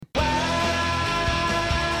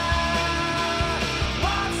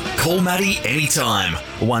Call Matty anytime.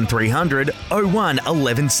 1300 01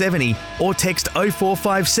 1170 or text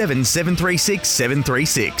 0457 736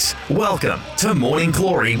 736. Welcome to Morning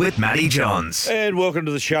Glory with Matty Johns. And welcome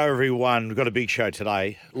to the show, everyone. We've got a big show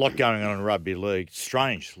today. A lot going on in rugby league.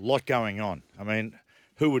 Strange. A lot going on. I mean,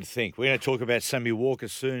 who would think? We're going to talk about Sammy Walker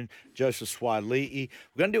soon, Joseph Suaalii.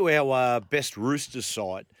 We're going to do our best Roosters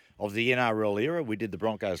side of the NRL era. We did the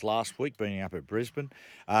Broncos last week, being up at Brisbane.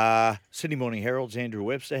 Sydney Morning Herald's Andrew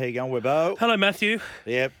Webster. How you going, Webbo? Hello, Matthew.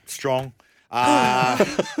 Yeah, strong.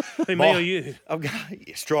 Who, me or you?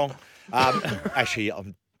 Yeah, strong. Actually,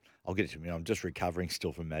 I'll get it to me. I'm just recovering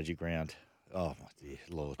still from Magic Round. Oh, my dear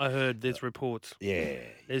Lord. I heard there's reports. Yeah.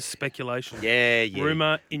 There's speculation. Yeah.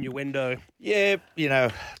 Rumour, innuendo. Yeah, you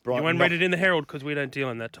know. Brian, You won't read it in the Herald because we don't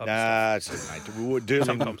deal in that type of stuff. Nah, it's mate. We were dealing,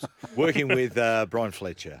 Sometimes. working with Brian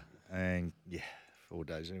Fletcher. And, 4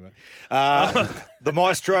 days anyway. The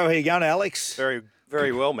maestro, how you going, Alex? Very,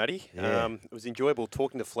 very well, Matty. Yeah. It was enjoyable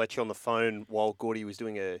talking to Fletcher on the phone while Gordy was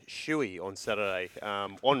doing a shoey on Saturday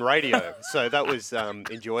on radio. So that was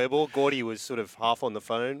enjoyable. Gordy was sort of half on the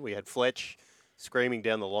phone. We had Fletch screaming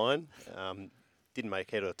down the line. Didn't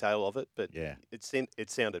make head or tail of it, but Yeah. it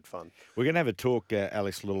sounded fun. We're going to have a talk,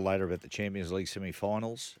 Alex, a little later about the Champions League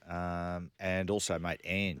semi-finals and also, mate,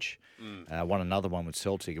 Ange won another one with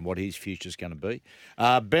Celtic and what his future's going to be.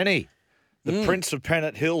 Benny, the Prince of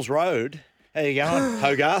Pennant Hills Road. How you going,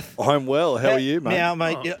 Hogarth? I'm well. How are you, mate? Now,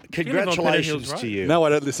 mate, Oh, do you live on congratulations Pennant Hills to you. No, I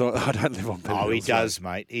don't live on Pennant Oh, he Hills does,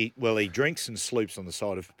 mate. He drinks and sleeps on the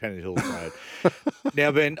side of Pennant Hills Road.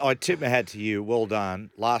 Now, Ben, I tip my hat to you. Well done.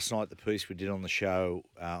 Last night, the piece we did on the show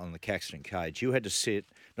on the Caxton Cage, you had to sit.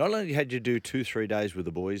 Not only had you do 2-3 days with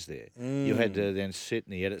the boys there, you had to then sit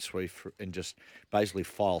in the edit suite and just basically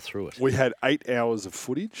file through it. We had 8 hours of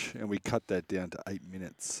footage, and we cut that down to 8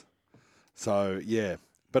 minutes. So yeah,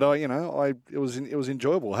 but it was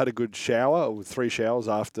enjoyable. I had a good shower, with 3 showers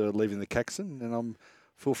after leaving the Caxton, and I'm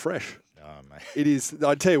feel fresh. Oh, mate. It is.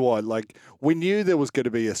 I tell you what, like we knew there was going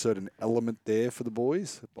to be a certain element there for the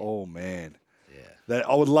boys. Oh man. Yeah. That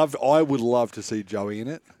I would love to see Joey in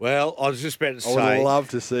it. Well, I was just about to I would say, love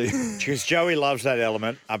to see. because Joey loves that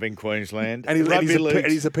element up in Queensland. and Rugby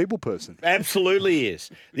leagues- he's a people person. Absolutely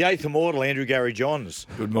is. The eighth immortal, Andrew Gary Johns.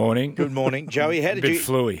 Good morning. Good morning. Joey, how A did bit you...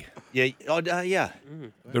 fluey. Yeah, yeah.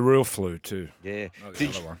 The real flu too. Yeah. Not the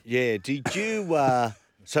Did, other one. yeah. Did you...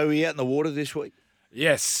 so were you out in the water this week?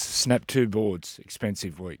 Yes, snapped 2 boards.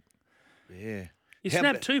 Expensive week. Yeah. You How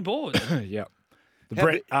snapped ba- 2 boards. Yep. The How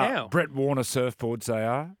Brett, bi- how? Brett Warner surfboards they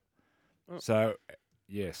are. So,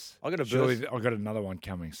 yes. I got a Surely birth- I got another one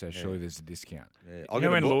coming, so surely there's a discount. Yeah. You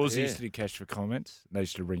know when Laws yeah. used to do cash for comments? They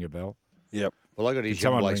used to ring a bell. Yep. Well, I got his Did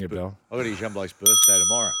young someone Blake's ring a bell? I got his young Blake's birthday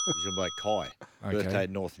tomorrow. His young Blake Kai. Okay. Birthday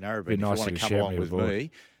in North Narrabeen. Be If you nice want to to come shout along me with aboard.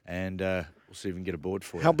 me, and we'll see if we can get a board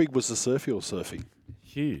for you. How big was the surf you're surfing?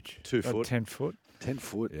 Huge. 2 About foot. 10 foot. 10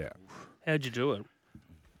 foot. Yeah. How'd you do it?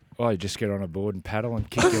 Well, you just get on a board and paddle and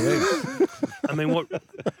kick your legs.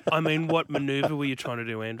 I mean, what manoeuvre were you trying to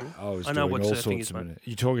do, Andrew? I was I know doing what all surfing sorts is, of mate. it.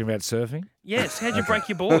 You talking about surfing? Yes. How'd you break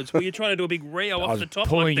your boards? Were you trying to do a big Rio I off was the top?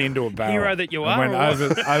 pulling like the into a barrel. hero that you and are. went or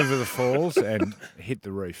what? over the falls and hit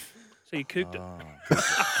the reef. So you cooked Ah. it.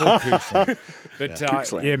 Full kook slam. But Kook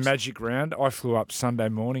slams. yeah, magic round. I flew up Sunday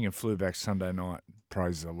morning and flew back Sunday night.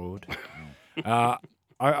 Praise the Lord.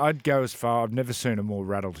 I'd go as far. I've never seen a more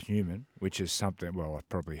rattled human, which is something. Well, I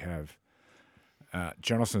probably have.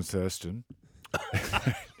 Jonathan Thurston.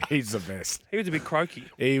 He's the best. He was a bit croaky.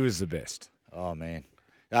 He was the best. Oh, man.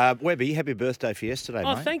 Webby, happy birthday for yesterday,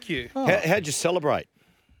 Oh, mate. thank you. How'd you celebrate?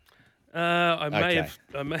 I may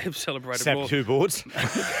Okay. have celebrated Snap more. 2 boards.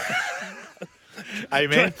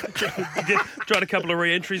 Amen. Tried a couple of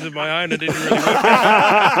re-entries of my own. It didn't really work.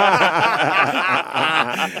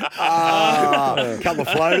 Couple of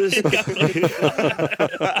floaters.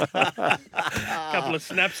 Couple of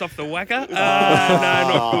snaps off the whacker.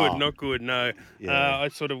 No, not good. No, Yeah. I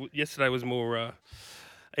sort of yesterday was more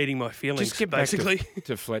eating my feelings. Just get basically. back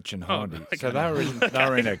to Fletch and Oh, Hindy. okay. So they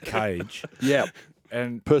were in a cage. Yeah.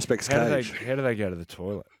 And Perspex cage. How do they go to the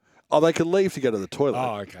toilet? Oh, they could leave to go to the toilet.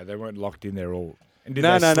 Oh, okay. They weren't locked in there all. And did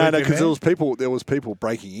no, they sleep in because there? there was people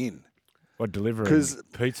breaking in. What, delivering 'Cause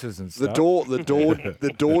pizzas and The stuff?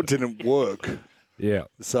 the door didn't work. Yeah.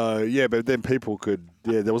 So yeah, but then people could.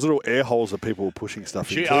 Yeah, there was little air holes that people were pushing stuff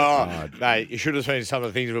into. Oh, mate, you should have seen some of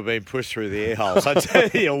the things that were being pushed through the air holes. I tell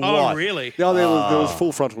you what. Oh, really? Yeah, there was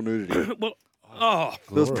full frontal nudity. Well, oh,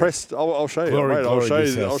 There was pressed. I'll show you. Glory, Wait, glory, I'll show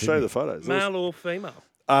yes, you. I'll yes, show you yeah. the photos. There was- male or female?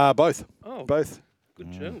 Both. Oh, Both.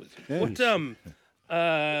 good journalism.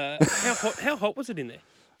 Yeah. What how hot was it in there?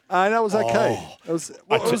 And that was okay. Oh. It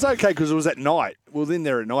was okay because it was at night. We were in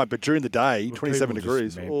there at night, but during the day, 27 People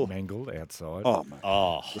just degrees. mangled outside. Oh, man.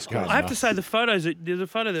 Oh, I have to say the photos. There's a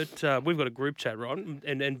photo that we've got a group chat, right?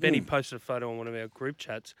 And Benny posted a photo on one of our group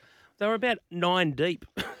chats. They were about 9 deep.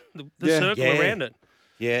 the Yeah. circle Yeah. around it.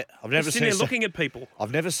 yeah. I've never Just seen sitting there looking at people.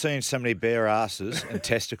 I've never seen so many bare asses and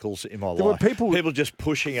testicles in my There were life. people- just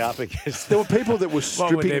pushing up against. There were people that were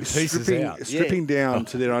What, with their pieces out? stripping down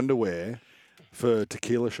to their underwear for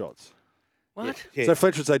tequila shots. What? Yeah. So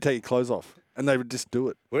Fletch would say, take your clothes off. And they would just do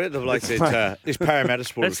it. Where the bloke that this Parramatta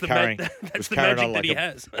sport That's was the carrying, that's was the carrying magic on that like he a,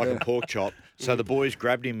 has. like a pork chop. So the boys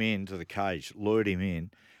grabbed him into the cage, lured him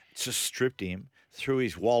in, just stripped him, threw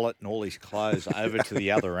his wallet and all his clothes over to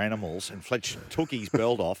the other animals, and Fletch took his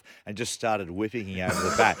belt off and just started whipping him over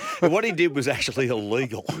the back. And what he did was actually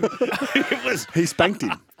illegal. It was He spanked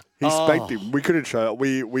him. He spanked him. We couldn't show it.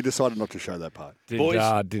 We decided not to show that part. Did Boys-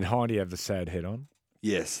 Hindy have the sad head on?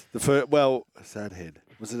 Yes. A sad head.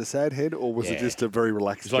 Was it a sad head or was it Yeah. just a very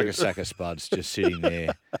relaxed It's like a head? sack of spuds just sitting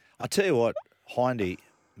there. I tell you what, Hindy,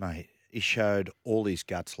 mate, he showed all his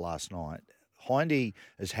guts last night. Hindy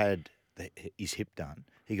has had his hip done.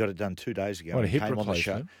 He got it done 2 days ago. What, a when he hip came on the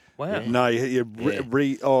show. Wow. Yeah. No, you Yeah.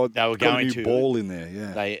 they They were got a going new to- ball in there,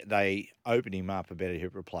 yeah. They opened him up about a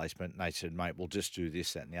hip replacement, and they said, mate, we'll just do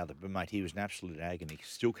this, that, and the other. But, mate, he was in absolute agony. He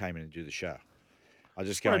still came in and do the show. I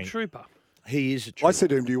just What going, a trooper. he is a I trooper. said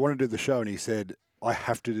to him, do you want to do the show? And he said, I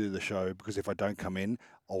have to do the show because if I don't come in,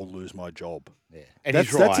 I'll lose my job. Yeah. And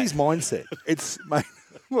That's, he's right. that's his mindset. It's, mate,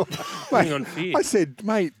 well, Living on fear. I said,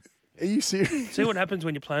 mate, are you serious? See what happens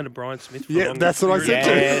when you're playing to Brian Smith. For Yeah, long. that's what I said to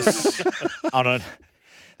him. Yes. I don't.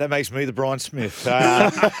 That makes me the Brian Smith.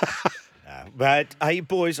 No, but hey,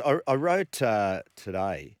 boys, I wrote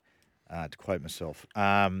today to quote myself.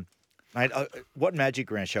 Mate, what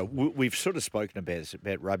Magic Round show? We've sort of spoken about this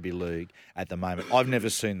about rugby league at the moment. I've never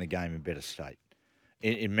seen the game in better state.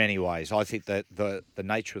 In many ways, I think that the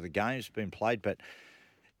nature of the game has been played, but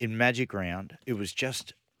in Magic Round, it was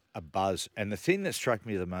just a buzz. And the thing that struck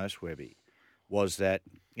me the most, Webby, was that,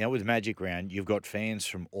 you know, with Magic Round, you've got fans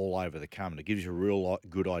from all over the come. It gives you a real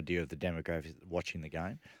good idea of the demographic watching the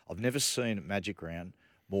game. I've never seen at Magic Round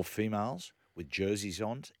more females with jerseys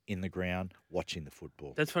on in the ground watching the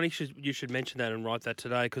football. That's funny. You should mention that and write that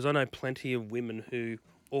today because I know plenty of women who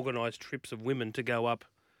organise trips of women to go up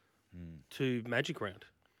to Magic Round.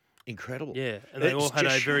 Incredible. Yeah, and they It's all had a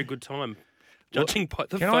just very showing- good time, judging by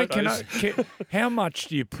the Can photos. how much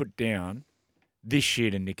do you put down this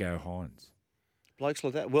year to Nico Hines? Blokes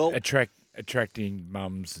like that. Well, Attracting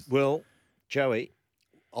mums. Well, Joey,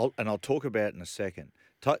 I'll talk about it in a second.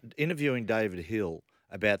 Interviewing David Hill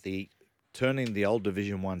about turning the old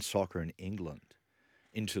Division 1 soccer in England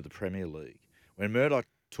into the Premier League. When Murdoch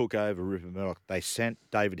took over, Rupert Murdoch, they sent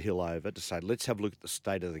David Hill over to say, let's have a look at the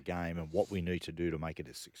state of the game and what we need to do to make it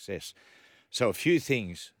a success. So a few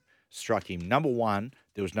things struck him. Number one,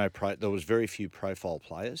 there was very few profile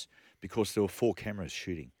players because there were 4 cameras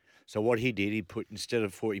shooting. So what he did, he put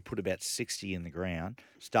about 60 in the ground,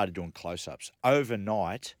 started doing close-ups.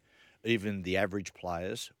 Overnight, even the average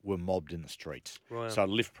players were mobbed in the streets. Right. So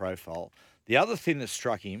lift profile. The other thing that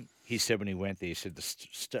struck him, he said when he went there, he said the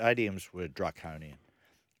stadiums were draconian.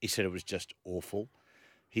 He said it was just awful.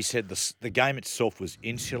 He said the game itself was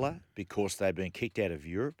insular because they'd been kicked out of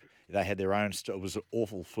Europe. They had their own. It was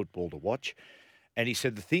awful football to watch. And he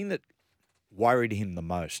said the thing that worried him the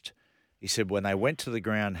most, he said when they went to the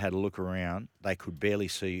ground, had a look around, they could barely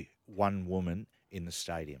see one woman in the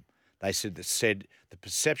stadium. They said the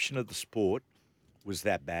perception of the sport was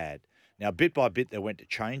that bad. Now, bit by bit, they went to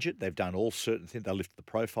change it. They've done all certain things. They lifted the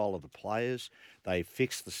profile of the players. They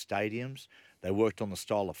fixed the stadiums. They worked on the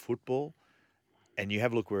style of football. And you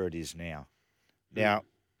have a look where it is now. Now,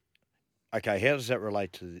 okay, how does that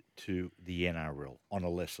relate to the NRL on a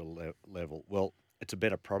lesser level? Well, it's a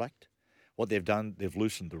better product. What they've done, they've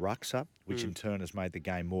loosened the rucks up, which in turn has made the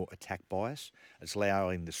game more attack bias. It's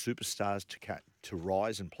allowing the superstars to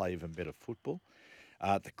rise and play even better football.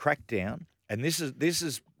 The crackdown, and this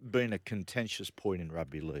has been a contentious point in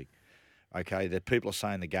rugby league. Okay, that people are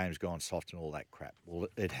saying the game's gone soft and all that crap. Well,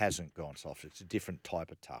 it hasn't gone soft. It's a different type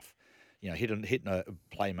of tough. You know, hitting a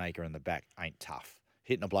playmaker in the back ain't tough.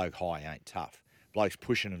 Hitting a bloke high ain't tough. Blokes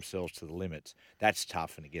pushing themselves to the limits, that's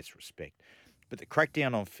tough and it gets respect. But the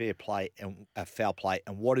crackdown on fair play and foul play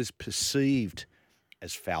and what is perceived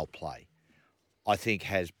as foul play, I think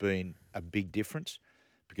has been a big difference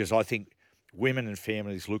because I think women and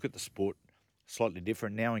families look at the sport slightly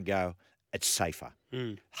different now and go, it's safer.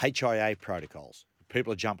 HIA protocols,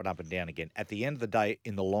 people are jumping up and down again. At the end of the day,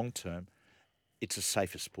 in the long term, it's a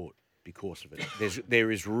safer sport because of it. There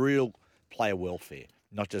is real player welfare.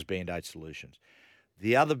 not just Band-Aid solutions.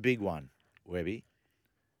 The other big one, Webby,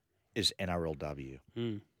 is NRLW.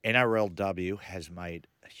 NRLW has made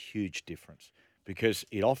a huge difference because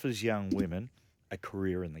it offers young women a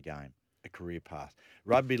career in the game, a career path.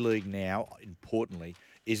 Rugby league now, importantly,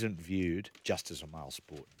 isn't viewed just as a male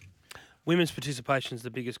sport. Women's participation is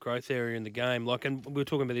the biggest growth area in the game. And we were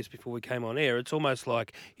talking about this before we came on air. It's almost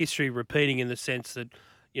like history repeating in the sense that,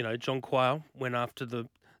 John Quayle went after the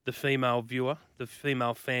female viewer, the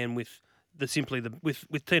female fan with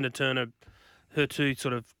with Tina Turner, her two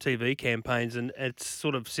sort of TV campaigns, and it's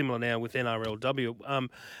sort of similar now with NRLW.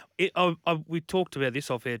 We talked about this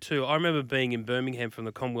off air too. I remember being in Birmingham from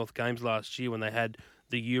the Commonwealth Games last year when they had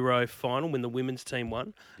the Euro final when the women's team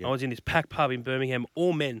won. Yep. I was in this packed pub in Birmingham,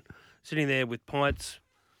 all men, sitting there with pints,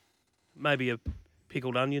 maybe a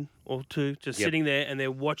pickled onion or two, just sitting there, and they're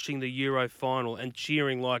watching the Euro final and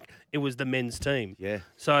cheering like it was the men's team. Yeah.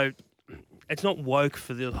 So it's not woke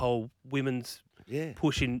for the whole women's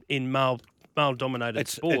push in male-dominated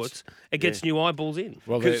sports. It gets new eyeballs in.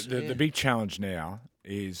 Well, the big challenge now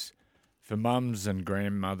is for mums and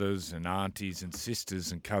grandmothers and aunties and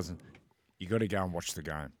sisters and cousins, you got to go and watch the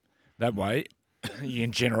game. That way, you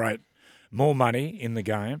can generate more money in the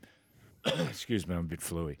game. Excuse me, I'm a bit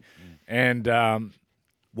fluey. And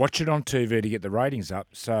watch it on TV to get the ratings up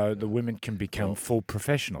so the women can become full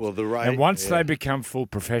professionals. Well, and once they become full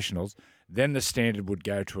professionals, then the standard would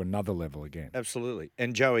go to another level again. Absolutely.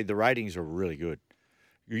 And, Joey, the ratings are really good.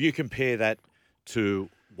 You compare that to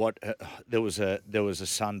what there was a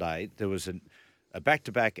Sunday, there was a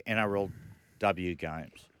back-to-back NRLW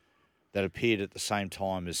games that appeared at the same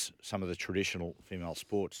time as some of the traditional female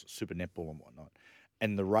sports, Super Netball and whatnot.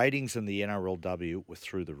 And the ratings in the NRLW were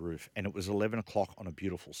through the roof. And it was 11 o'clock on a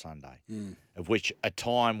beautiful Sunday, of which a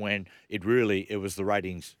time when it was the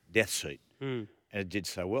ratings death seat. And it did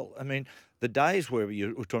so well. I mean, the days where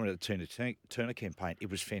you were talking about the Tina Turner campaign, it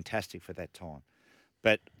was fantastic for that time.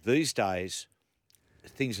 But these days,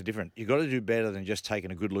 things are different. You've got to do better than just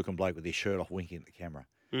taking a good-looking bloke with his shirt off winking at the camera.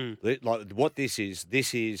 Like what this is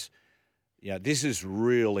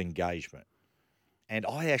real engagement. And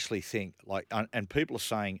I actually think, and people are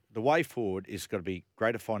saying the way forward is got to be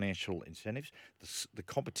greater financial incentives. The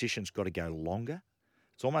competition's got to go longer.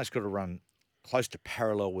 It's almost got to run close to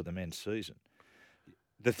parallel with the men's season.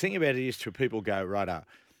 The thing about it is to people go, right,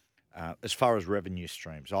 as far as revenue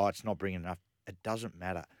streams, it's not bringing enough. It doesn't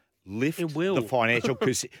matter. Lift the financial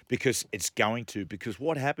because it's going to. Because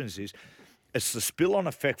what happens is it's the spill-on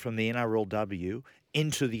effect from the NRLW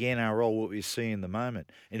into the NRL, what we see in the moment.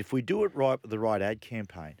 And if we do it right with the right ad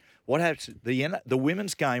campaign, what happens? The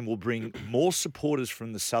women's game will bring more supporters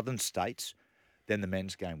from the southern states than the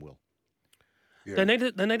men's game will. Yeah.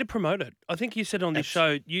 They need to promote it. I think you said on this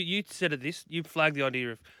show, you said it you flagged the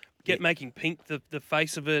idea of making pink the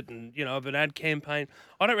face of it and, of an ad campaign.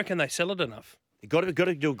 I don't reckon they sell it enough. You've got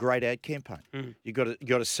to do a great ad campaign. You've got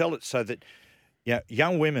to sell it so that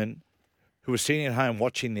young women who are sitting at home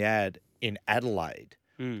watching the ad in Adelaide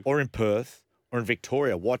or in Perth or in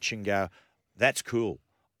Victoria watching go, that's cool.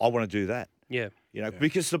 I want to do that. Yeah.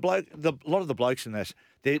 Because a lot of the blokes in this,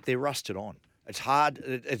 they're rusted on. It's hard.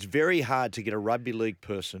 It's very hard to get a rugby league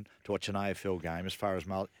person to watch an AFL game as far as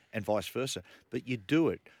male and vice versa. But you do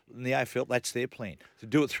it. In the AFL, that's their plan. To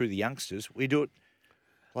do it through the youngsters, we do it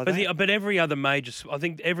like that. But every other I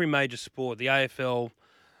think every major sport, the AFL,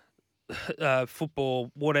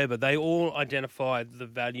 football, whatever, they all identify the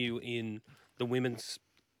value in the women's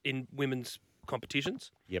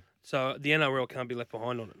competitions. Yep. So the NRL can't be left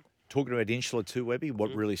behind on it. Talking about Insular too, Webby,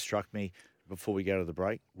 what really struck me before we go to the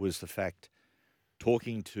break was the fact,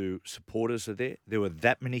 talking to supporters there were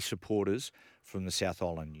that many supporters from the South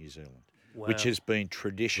Island, New Zealand, which has been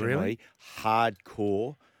traditionally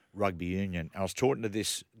hardcore rugby union. And I was talking to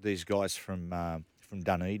these guys from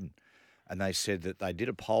Dunedin, and they said that they did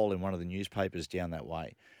a poll in one of the newspapers down that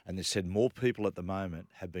way, and they said more people at the moment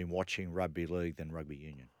have been watching rugby league than rugby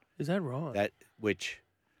union. Is that right?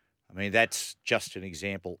 That's just an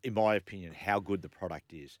example, in my opinion, how good the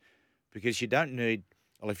product is. Because you don't need...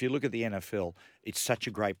 Well, if you look at the NFL, it's such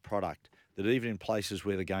a great product that even in places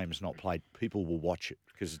where the game is not played, people will watch it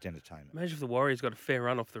because it's entertainment. Imagine if the Warriors got a fair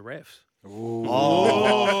run off the refs.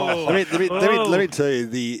 Oh. Let me tell you,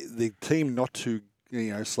 the team not to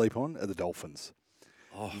sleep on are the Dolphins.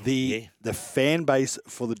 The fan base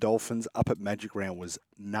for the Dolphins up at Magic Round was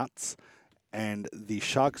nuts, and the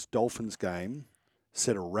Sharks-Dolphins game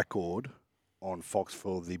set a record on Fox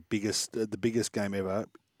for the biggest game ever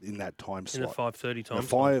in that time slot. In the 5:30 time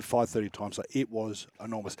slot. 5:30 time slot. It was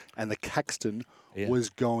enormous. And the Caxton was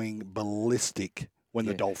going ballistic when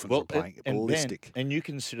the Dolphins were playing. Ballistic. And you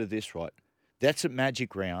consider this, right? That's at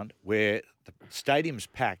Magic Round where the stadium's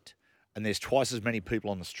packed and there's twice as many people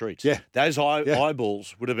on the streets. Yeah. Those Yeah.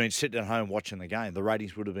 eyeballs would have been sitting at home watching the game. The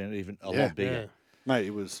ratings would have been even a lot bigger. Mate,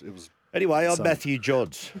 it was. Anyway, I'm So- Matthew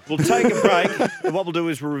Jods. We'll take a break, and what we'll do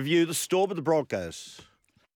is we'll review the Storm of the Broncos.